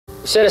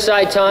Set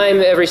aside time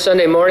every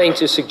Sunday morning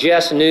to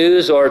suggest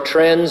news or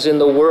trends in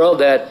the world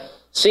that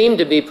seem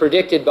to be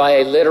predicted by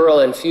a literal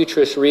and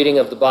futurist reading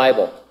of the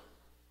Bible.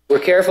 We're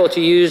careful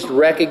to use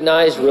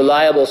recognized,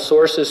 reliable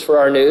sources for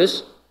our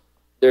news.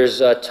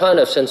 There's a ton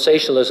of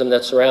sensationalism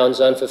that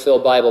surrounds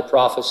unfulfilled Bible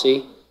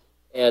prophecy,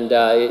 and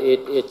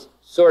it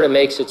sort of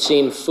makes it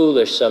seem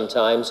foolish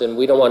sometimes, and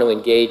we don't want to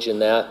engage in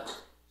that. There's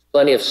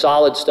plenty of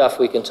solid stuff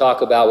we can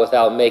talk about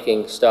without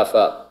making stuff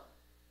up.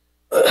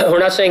 We're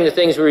not saying the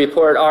things we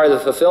report are the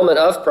fulfillment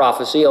of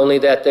prophecy, only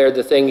that they're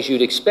the things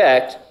you'd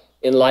expect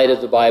in light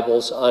of the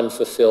Bible's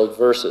unfulfilled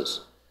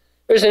verses.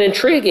 There's an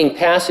intriguing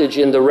passage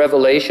in the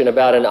Revelation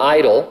about an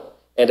idol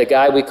and a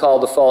guy we call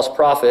the false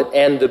prophet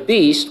and the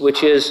beast,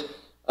 which is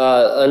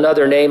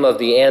another name of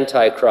the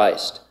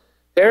antichrist.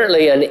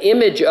 Apparently, an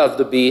image of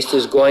the beast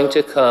is going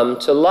to come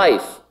to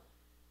life.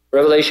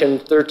 Revelation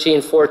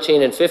 13,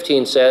 14, and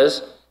 15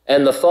 says,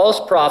 "And the false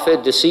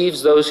prophet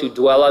deceives those who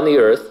dwell on the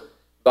earth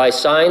by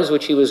signs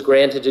which he was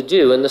granted to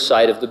do in the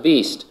sight of the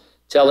beast,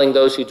 telling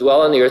those who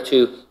dwell on the earth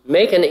to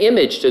make an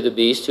image to the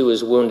beast who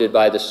was wounded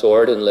by the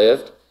sword and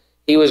lived.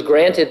 He was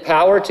granted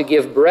power to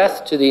give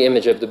breath to the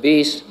image of the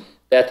beast,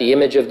 that the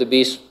image of the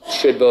beast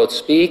should both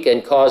speak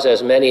and cause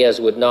as many as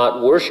would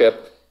not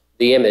worship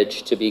the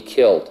image to be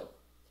killed."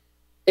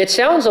 It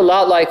sounds a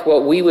lot like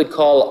what we would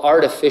call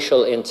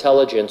artificial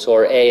intelligence,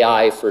 or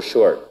AI for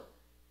short.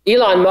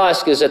 Elon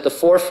Musk is at the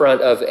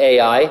forefront of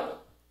AI.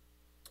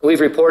 We've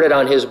reported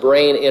on his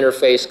brain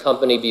interface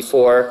company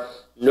before,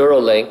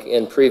 Neuralink,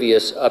 in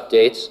previous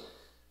updates.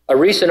 A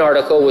recent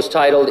article was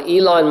titled,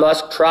 "Elon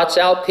Musk Trots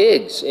Out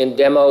Pigs in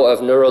Demo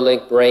of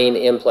Neuralink Brain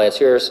Implants."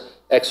 Here's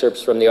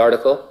excerpts from the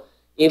article.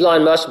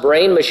 Elon Musk's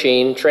brain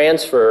machine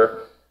transfer,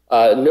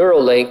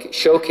 Neuralink,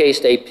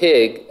 showcased a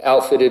pig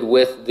outfitted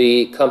with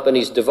the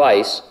company's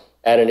device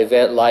at an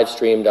event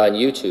live-streamed on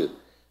YouTube.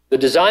 The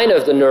design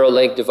of the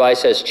Neuralink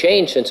device has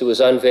changed since it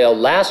was unveiled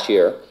last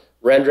year,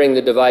 rendering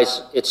the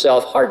device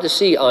itself hard to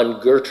see on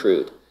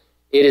Gertrude.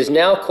 It is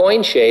now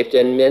coin-shaped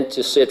and meant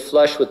to sit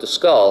flush with the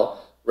skull,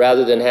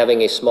 rather than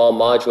having a small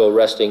module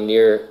resting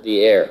near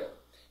the air.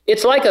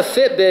 "It's like a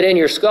Fitbit in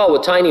your skull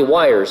with tiny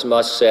wires,"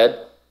 Musk said.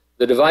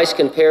 "The device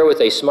can pair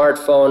with a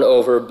smartphone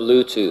over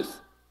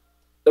Bluetooth."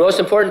 The most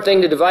important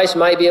thing the device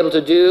might be able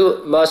to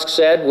do, Musk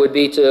said, would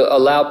be to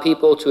allow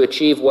people to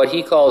achieve what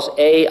he calls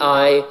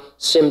AI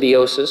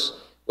symbiosis,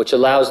 which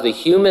allows the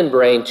human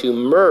brain to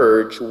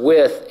merge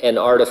with an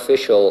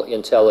artificial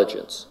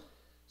intelligence,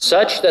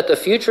 such that the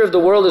future of the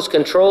world is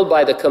controlled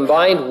by the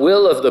combined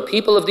will of the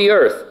people of the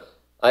earth.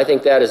 I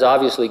think that is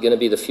obviously going to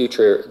be the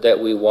future that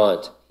we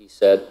want, he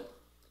said.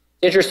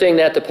 Interesting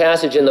that the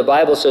passage in the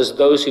Bible says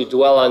those who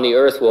dwell on the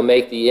earth will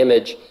make the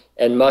image,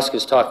 and Musk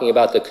is talking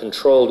about the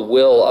controlled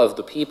will of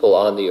the people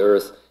on the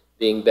earth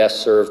being best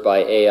served by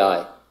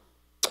AI.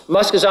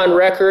 Musk is on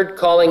record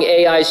calling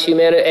AI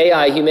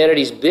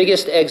humanity's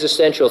biggest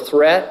existential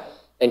threat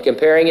and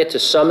comparing it to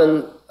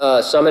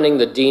summoning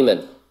the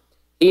demon.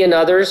 He and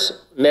others,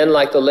 men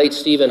like the late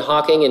Stephen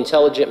Hawking,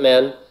 intelligent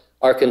men,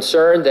 are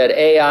concerned that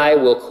AI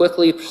will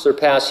quickly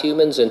surpass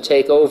humans and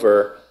take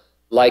over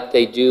like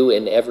they do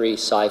in every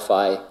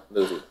sci-fi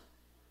movie.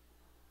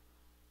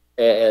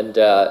 And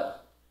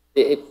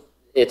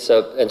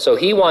so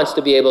he wants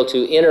to be able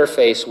to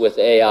interface with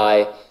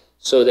AI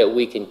so that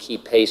we can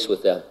keep pace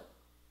with them.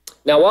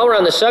 Now, while we're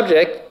on the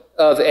subject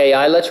of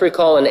AI, let's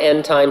recall an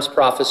end times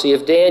prophecy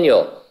of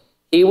Daniel.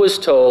 He was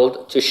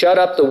told to shut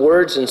up the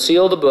words and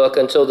seal the book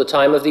until the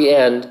time of the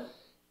end,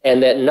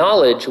 and that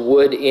knowledge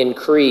would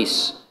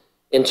increase.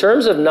 In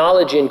terms of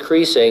knowledge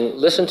increasing,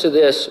 listen to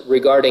this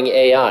regarding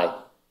AI.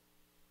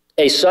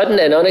 A sudden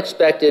and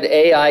unexpected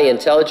AI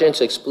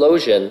intelligence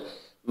explosion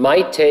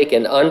might take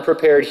an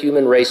unprepared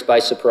human race by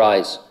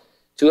surprise.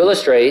 To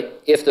illustrate,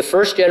 if the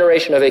first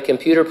generation of a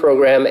computer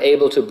program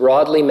able to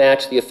broadly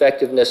match the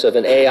effectiveness of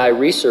an AI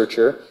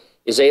researcher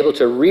is able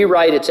to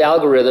rewrite its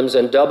algorithms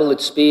and double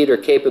its speed or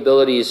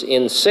capabilities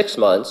in 6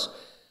 months,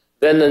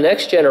 then the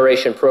next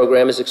generation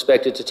program is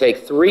expected to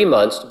take 3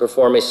 months to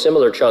perform a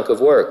similar chunk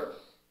of work.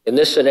 In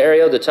this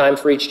scenario, the time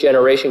for each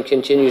generation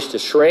continues to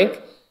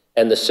shrink,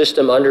 and the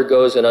system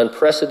undergoes an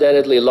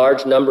unprecedentedly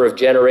large number of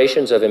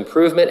generations of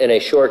improvement in a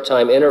short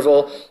time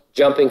interval,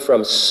 jumping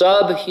from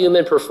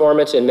subhuman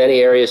performance in many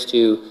areas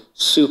to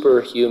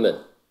superhuman.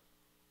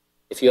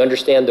 If you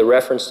understand the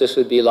reference, this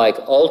would be like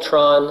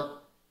Ultron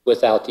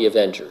without the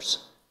Avengers.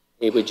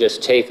 He would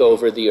just take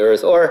over the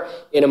earth, or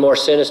in a more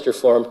sinister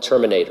form,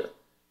 Terminator,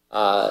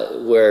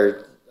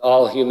 where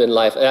all human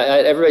life,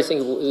 everybody's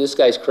thinking, this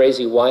guy's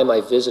crazy, why am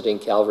I visiting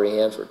Calvary,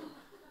 Hanford?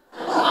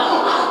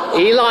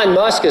 Elon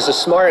Musk is a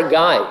smart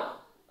guy.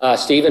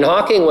 Stephen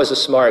Hawking was a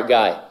smart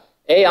guy.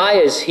 AI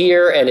is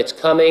here and it's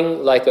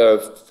coming like a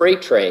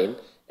freight train,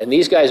 and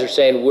these guys are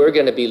saying we're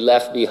going to be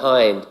left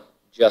behind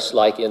just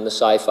like in the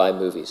sci-fi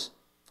movies.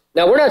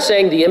 Now, we're not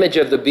saying the image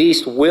of the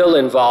beast will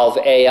involve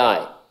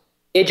AI.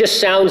 It just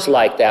sounds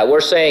like that.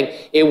 We're saying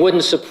it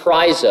wouldn't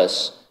surprise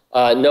us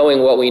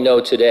knowing what we know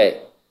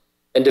today.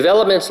 And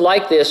developments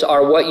like this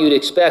are what you'd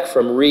expect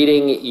from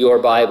reading your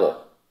Bible.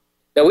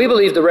 Now, we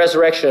believe the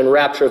resurrection and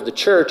rapture of the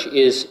church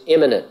is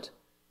imminent.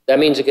 That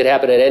means it could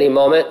happen at any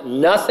moment.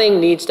 Nothing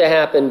needs to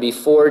happen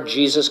before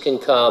Jesus can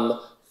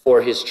come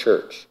for his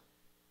church.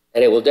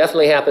 And it will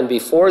definitely happen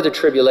before the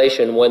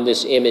tribulation when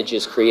this image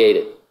is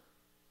created.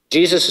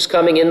 Jesus is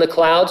coming in the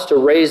clouds to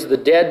raise the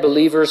dead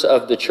believers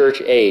of the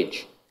church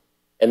age.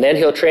 And then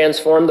he'll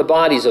transform the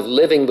bodies of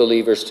living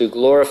believers to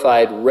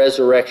glorified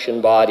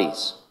resurrection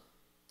bodies.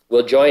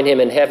 We'll join him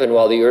in heaven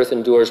while the earth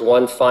endures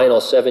one final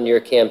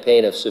 7-year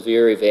campaign of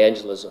severe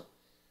evangelism.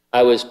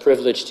 I was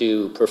privileged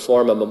to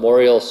perform a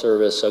memorial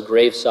service, a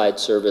graveside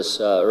service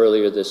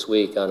earlier this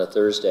week on a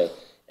Thursday.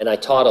 And I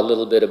taught a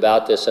little bit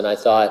about this, and I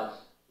thought,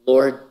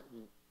 Lord,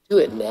 do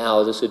it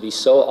now. This would be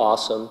so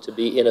awesome to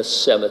be in a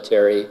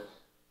cemetery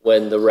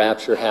when the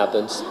rapture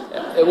happens.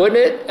 Wouldn't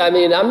it? I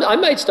mean, I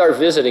might start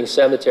visiting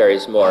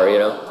cemeteries more, you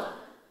know.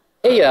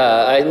 Hey,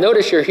 I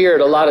notice you're here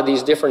at a lot of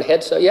these different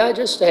heads. Yeah,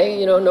 just, hey,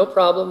 you know, no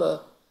problem. Is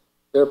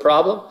there a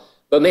problem?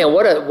 But man,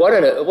 what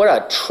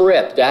a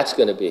trip that's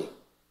going to be.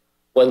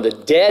 When the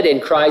dead in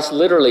Christ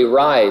literally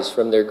rise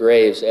from their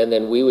graves, and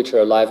then we which are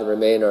alive and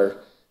remain are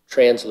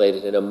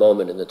translated in a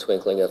moment, in the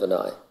twinkling of an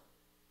eye.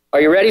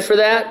 Are you ready for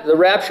that, the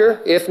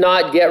rapture? If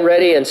not, get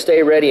ready and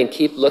stay ready and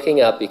keep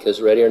looking up, because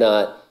ready or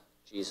not,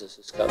 Jesus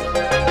is coming.